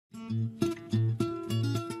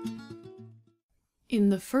In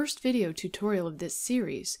the first video tutorial of this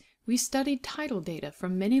series, we studied tidal data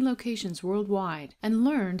from many locations worldwide and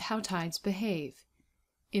learned how tides behave.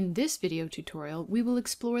 In this video tutorial, we will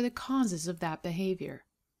explore the causes of that behavior.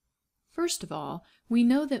 First of all, we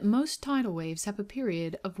know that most tidal waves have a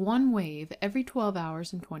period of one wave every 12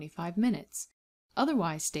 hours and 25 minutes,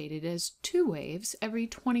 otherwise stated as two waves every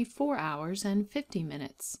 24 hours and 50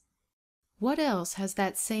 minutes. What else has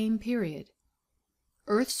that same period?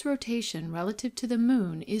 Earth's rotation relative to the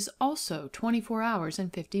Moon is also 24 hours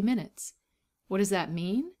and 50 minutes. What does that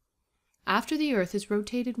mean? After the Earth is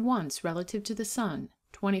rotated once relative to the Sun,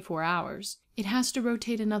 24 hours, it has to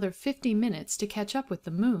rotate another 50 minutes to catch up with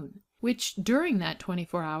the Moon, which during that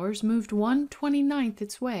 24 hours moved 1/29th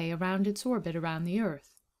its way around its orbit around the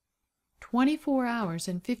Earth. 24 hours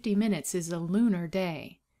and 50 minutes is a lunar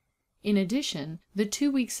day. In addition, the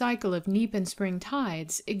 2-week cycle of neap and spring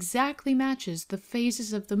tides exactly matches the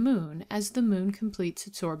phases of the Moon as the Moon completes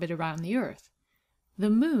its orbit around the Earth. The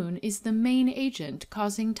Moon is the main agent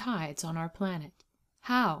causing tides on our planet.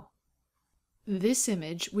 How? This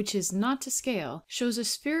image, which is not to scale, shows a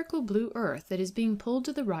spherical blue Earth that is being pulled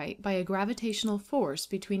to the right by a gravitational force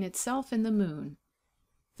between itself and the Moon.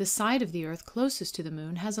 The side of the Earth closest to the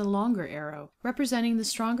Moon has a longer arrow, representing the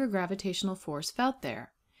stronger gravitational force felt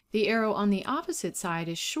there. The arrow on the opposite side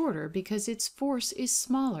is shorter because its force is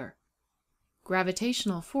smaller.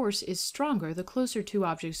 Gravitational force is stronger the closer two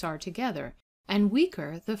objects are together, and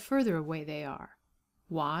weaker the further away they are.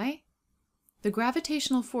 Why? The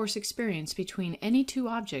gravitational force experienced between any two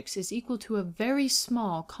objects is equal to a very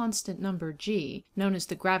small constant number g, known as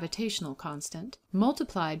the gravitational constant,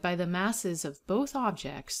 multiplied by the masses of both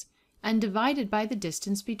objects, and divided by the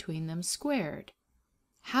distance between them squared.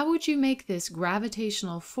 How would you make this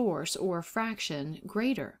gravitational force or fraction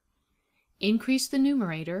greater? Increase the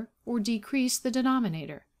numerator or decrease the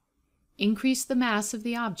denominator. Increase the mass of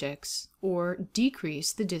the objects or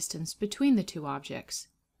decrease the distance between the two objects.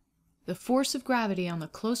 The force of gravity on the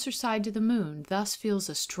closer side to the Moon thus feels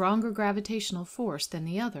a stronger gravitational force than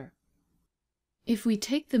the other. If we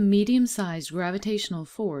take the medium-sized gravitational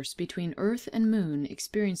force between Earth and Moon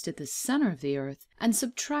experienced at the center of the Earth and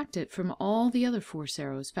subtract it from all the other force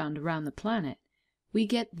arrows found around the planet, we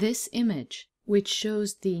get this image, which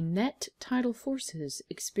shows the net tidal forces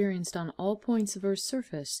experienced on all points of Earth's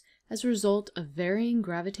surface as a result of varying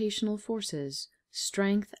gravitational forces,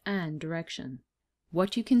 strength, and direction.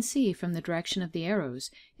 What you can see from the direction of the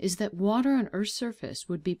arrows is that water on Earth's surface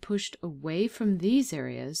would be pushed away from these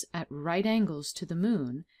areas at right angles to the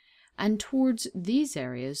Moon and towards these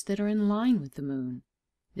areas that are in line with the Moon.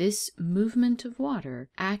 This movement of water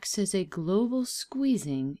acts as a global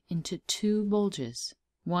squeezing into two bulges,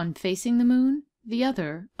 one facing the Moon, the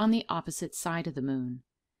other on the opposite side of the Moon.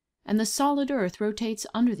 And the solid Earth rotates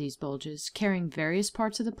under these bulges, carrying various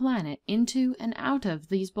parts of the planet into and out of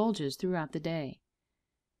these bulges throughout the day.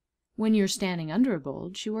 When you're standing under a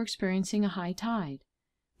bulge, you are experiencing a high tide.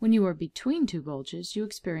 When you are between two bulges, you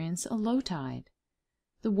experience a low tide.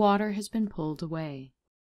 The water has been pulled away.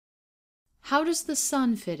 How does the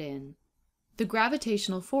Sun fit in? The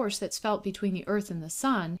gravitational force that's felt between the Earth and the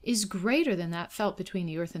Sun is greater than that felt between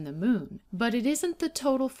the Earth and the Moon. But it isn't the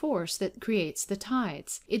total force that creates the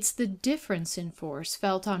tides. It's the difference in force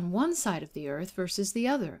felt on one side of the Earth versus the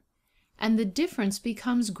other. And the difference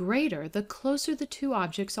becomes greater the closer the two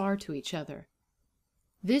objects are to each other.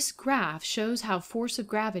 This graph shows how force of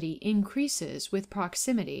gravity increases with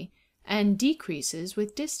proximity and decreases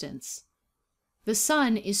with distance. The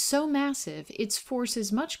Sun is so massive its force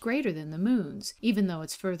is much greater than the Moon's, even though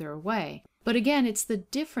it's further away. But again, it's the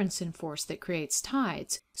difference in force that creates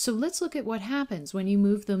tides. So let's look at what happens when you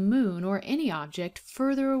move the Moon or any object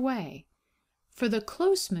further away. For the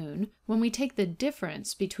close Moon, when we take the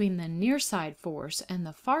difference between the near side force and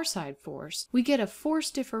the far side force, we get a force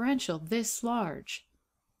differential this large.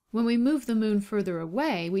 When we move the Moon further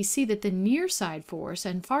away, we see that the near side force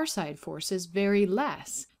and far side forces vary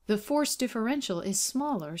less. The force differential is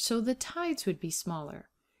smaller, so the tides would be smaller.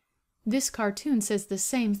 This cartoon says the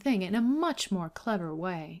same thing in a much more clever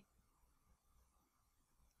way.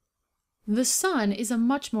 The Sun is a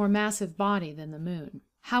much more massive body than the Moon.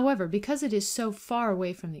 However, because it is so far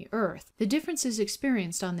away from the Earth, the differences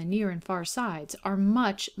experienced on the near and far sides are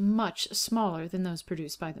much, much smaller than those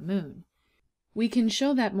produced by the Moon. We can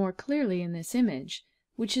show that more clearly in this image,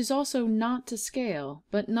 which is also not to scale,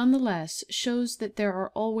 but nonetheless shows that there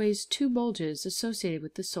are always two bulges associated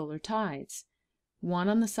with the solar tides, one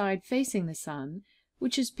on the side facing the Sun,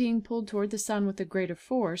 which is being pulled toward the Sun with a greater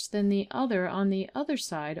force than the other on the other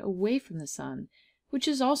side away from the Sun, which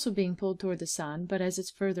is also being pulled toward the Sun, but as it's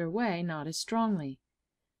further away, not as strongly.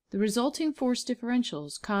 The resulting force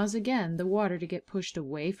differentials cause again the water to get pushed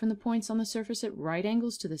away from the points on the surface at right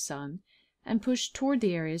angles to the sun and pushed toward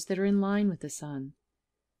the areas that are in line with the sun.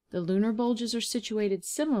 The lunar bulges are situated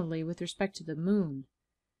similarly with respect to the moon.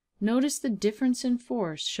 Notice the difference in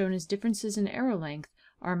force, shown as differences in arrow length,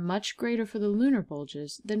 are much greater for the lunar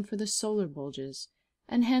bulges than for the solar bulges,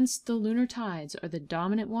 and hence the lunar tides are the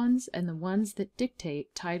dominant ones and the ones that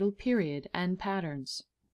dictate tidal period and patterns.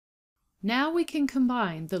 Now we can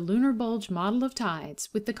combine the lunar bulge model of tides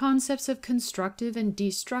with the concepts of constructive and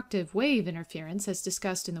destructive wave interference as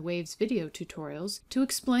discussed in the waves video tutorials to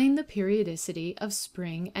explain the periodicity of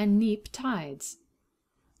spring and neap tides.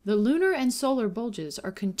 The lunar and solar bulges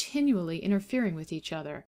are continually interfering with each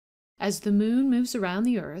other. As the moon moves around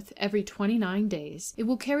the Earth every 29 days, it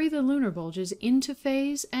will carry the lunar bulges into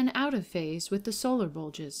phase and out of phase with the solar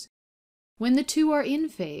bulges. When the two are in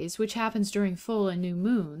phase, which happens during full and new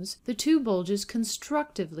moons, the two bulges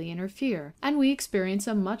constructively interfere, and we experience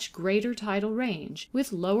a much greater tidal range,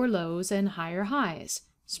 with lower lows and higher highs,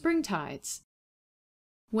 spring tides.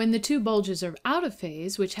 When the two bulges are out of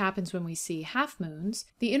phase, which happens when we see half moons,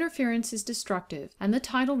 the interference is destructive, and the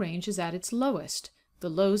tidal range is at its lowest. The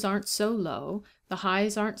lows aren't so low, the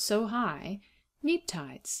highs aren't so high, neap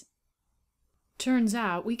tides. Turns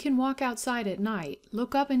out we can walk outside at night,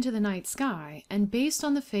 look up into the night sky, and based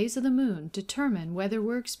on the phase of the moon, determine whether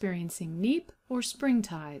we're experiencing neap or spring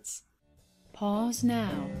tides. Pause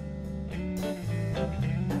now.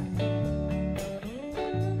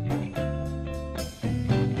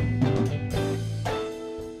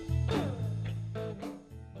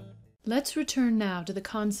 Let's return now to the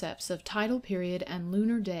concepts of tidal period and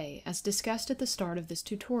lunar day as discussed at the start of this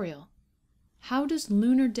tutorial. How does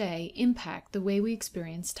lunar day impact the way we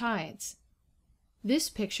experience tides? This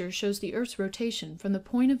picture shows the Earth's rotation from the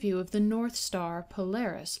point of view of the North Star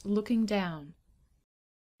Polaris looking down.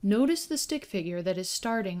 Notice the stick figure that is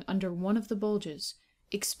starting under one of the bulges,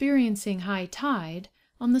 experiencing high tide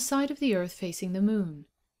on the side of the Earth facing the moon.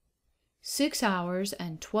 6 hours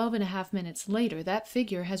and 12.5 minutes later, that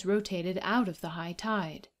figure has rotated out of the high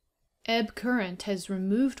tide. Ebb current has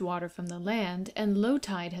removed water from the land and low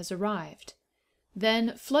tide has arrived.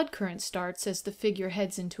 Then flood current starts as the figure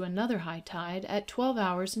heads into another high tide at 12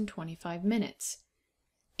 hours and 25 minutes.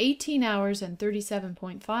 18 hours and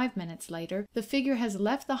 37.5 minutes later, the figure has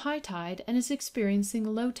left the high tide and is experiencing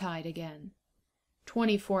low tide again.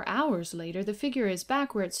 24 hours later, the figure is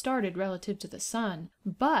back where it started relative to the sun,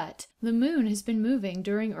 but the moon has been moving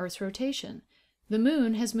during Earth's rotation. The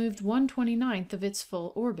moon has moved 1/29th of its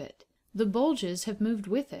full orbit. The bulges have moved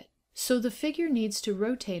with it. So the figure needs to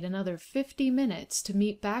rotate another 50 minutes to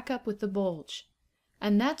meet back up with the bulge.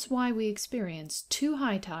 And that's why we experience 2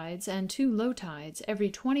 high tides and 2 low tides every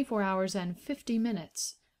 24 hours and 50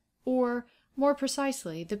 minutes. Or, more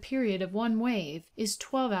precisely, the period of one wave is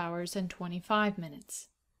 12 hours and 25 minutes.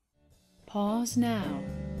 Pause now.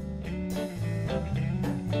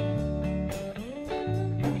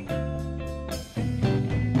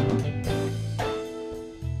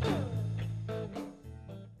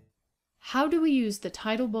 How do we use the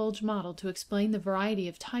tidal bulge model to explain the variety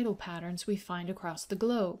of tidal patterns we find across the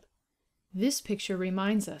globe? This picture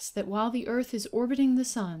reminds us that while the Earth is orbiting the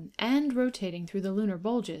Sun and rotating through the lunar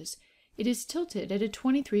bulges, it is tilted at a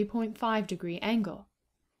 23.5-degree angle.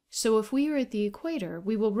 So if we are at the equator,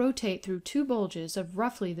 we will rotate through 2 bulges of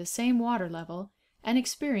roughly the same water level and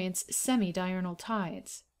experience semi-diurnal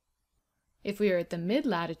tides. If we are at the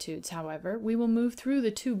mid-latitudes, however, we will move through the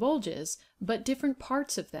 2 bulges, but different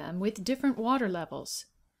parts of them with different water levels.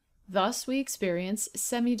 Thus we experience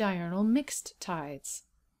semi-diurnal mixed tides.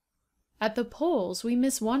 At the poles, we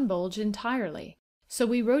miss one bulge entirely, so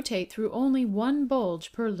we rotate through only one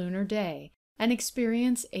bulge per lunar day and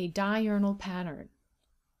experience a diurnal pattern.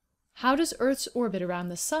 How does Earth's orbit around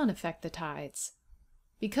the Sun affect the tides?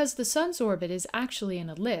 Because the Sun's orbit is actually an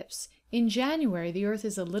ellipse, in January the Earth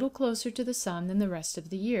is a little closer to the Sun than the rest of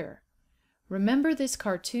the year. Remember this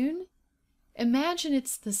cartoon? Imagine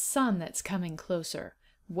it's the Sun that's coming closer.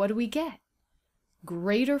 What do we get?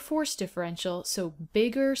 Greater force differential, so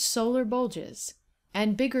bigger solar bulges.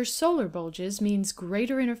 And bigger solar bulges means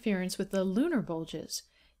greater interference with the lunar bulges,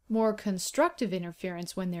 more constructive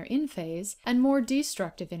interference when they're in phase, and more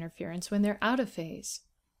destructive interference when they're out of phase.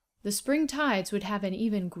 The spring tides would have an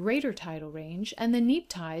even greater tidal range, and the neap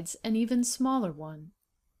tides an even smaller one.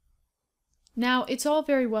 Now, it's all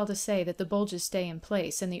very well to say that the bulges stay in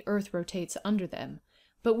place and the Earth rotates under them,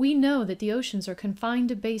 but we know that the oceans are confined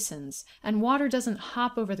to basins, and water doesn't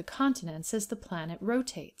hop over the continents as the planet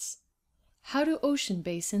rotates. How do ocean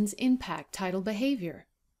basins impact tidal behavior?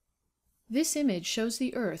 This image shows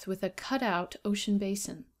the Earth with a cut-out ocean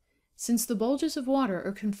basin. Since the bulges of water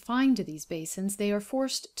are confined to these basins, they are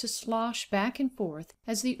forced to slosh back and forth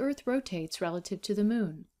as the Earth rotates relative to the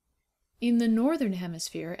Moon. In the northern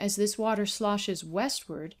hemisphere, as this water sloshes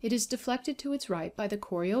westward, it is deflected to its right by the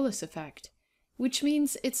Coriolis effect, which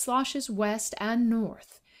means it sloshes west and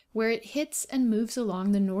north, where it hits and moves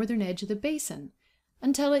along the northern edge of the basin,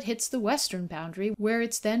 until it hits the western boundary, where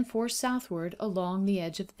it's then forced southward along the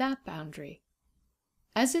edge of that boundary.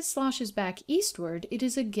 As it sloshes back eastward, it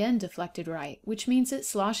is again deflected right, which means it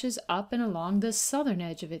sloshes up and along the southern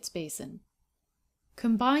edge of its basin.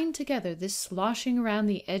 Combined together, this sloshing around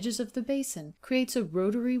the edges of the basin creates a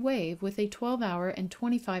rotary wave with a 12-hour and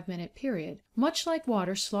 25-minute period, much like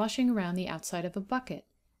water sloshing around the outside of a bucket,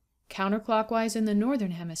 counterclockwise in the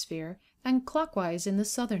northern hemisphere and clockwise in the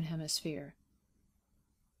southern hemisphere.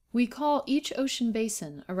 We call each ocean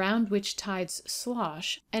basin around which tides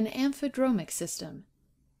slosh an amphidromic system.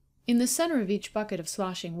 In the center of each bucket of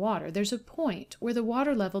sloshing water, there's a point where the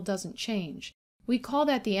water level doesn't change. We call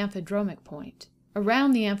that the amphidromic point.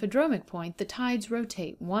 Around the amphidromic point, the tides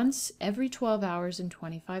rotate once every 12 hours and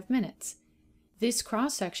 25 minutes. This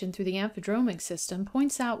cross-section through the amphidromic system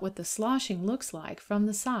points out what the sloshing looks like from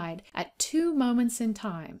the side at 2 moments in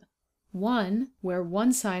time. One, where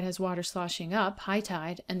one side has water sloshing up, high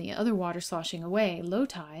tide, and the other water sloshing away, low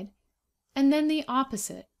tide, and then the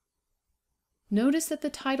opposite. Notice that the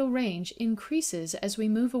tidal range increases as we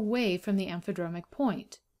move away from the amphidromic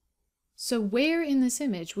point. So where in this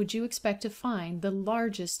image would you expect to find the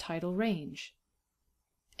largest tidal range?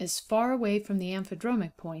 As far away from the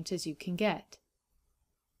amphidromic point as you can get.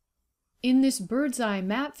 In this bird's eye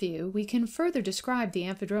map view, we can further describe the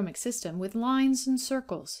amphidromic system with lines and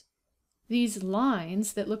circles. These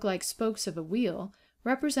lines that look like spokes of a wheel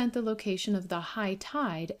represent the location of the high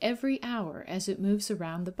tide every hour as it moves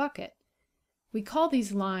around the bucket. We call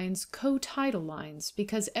these lines co-tidal lines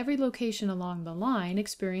because every location along the line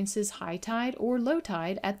experiences high tide or low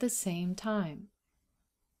tide at the same time.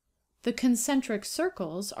 The concentric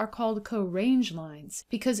circles are called co-range lines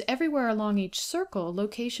because everywhere along each circle,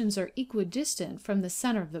 locations are equidistant from the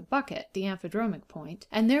center of the bucket, the amphidromic point,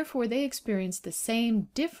 and therefore they experience the same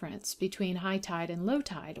difference between high tide and low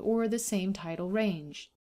tide, or the same tidal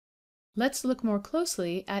range. Let's look more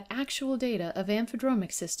closely at actual data of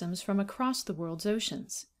amphidromic systems from across the world's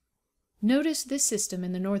oceans. Notice this system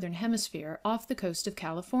in the northern hemisphere off the coast of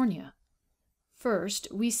California. First,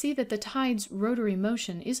 we see that the tide's rotary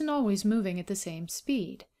motion isn't always moving at the same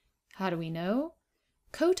speed. How do we know?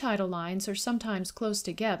 Co-tidal lines are sometimes close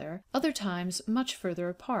together, other times much further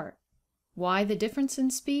apart. Why the difference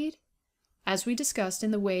in speed? As we discussed in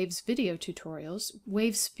the waves video tutorials,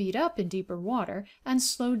 waves speed up in deeper water and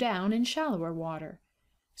slow down in shallower water.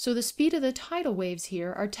 So the speed of the tidal waves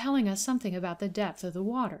here are telling us something about the depth of the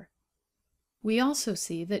water. We also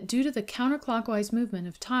see that due to the counterclockwise movement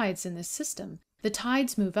of tides in this system, the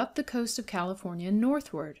tides move up the coast of California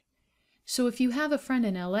northward. So if you have a friend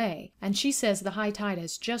in LA and she says the high tide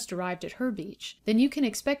has just arrived at her beach, then you can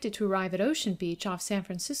expect it to arrive at Ocean Beach off San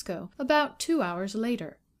Francisco about 2 hours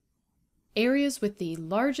later. Areas with the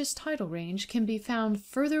largest tidal range can be found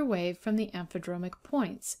further away from the amphidromic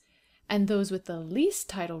points, and those with the least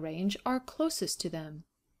tidal range are closest to them.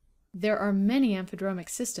 There are many amphidromic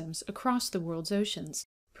systems across the world's oceans,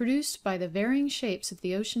 produced by the varying shapes of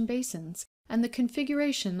the ocean basins and the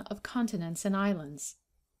configuration of continents and islands.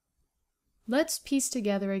 Let's piece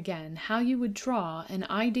together again how you would draw an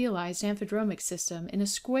idealized amphidromic system in a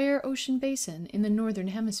square ocean basin in the northern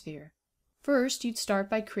hemisphere. First, you'd start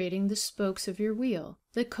by creating the spokes of your wheel,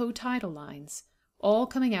 the co-tidal lines, all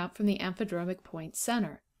coming out from the amphidromic point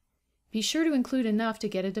center. Be sure to include enough to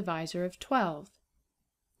get a divisor of 12.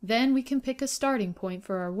 Then we can pick a starting point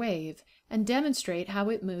for our wave and demonstrate how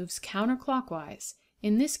it moves counterclockwise,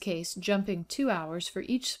 in this case jumping 2 hours for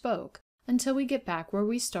each spoke until we get back where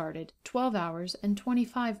we started 12 hours and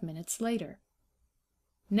 25 minutes later.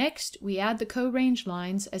 Next, we add the co-range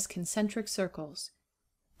lines as concentric circles,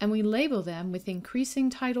 and we label them with increasing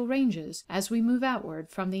tidal ranges as we move outward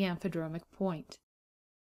from the amphidromic point.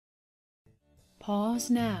 Pause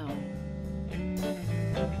now.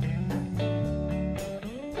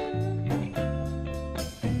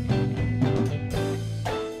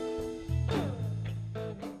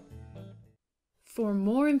 For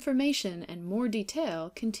more information and more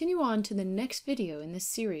detail, continue on to the next video in this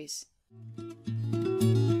series.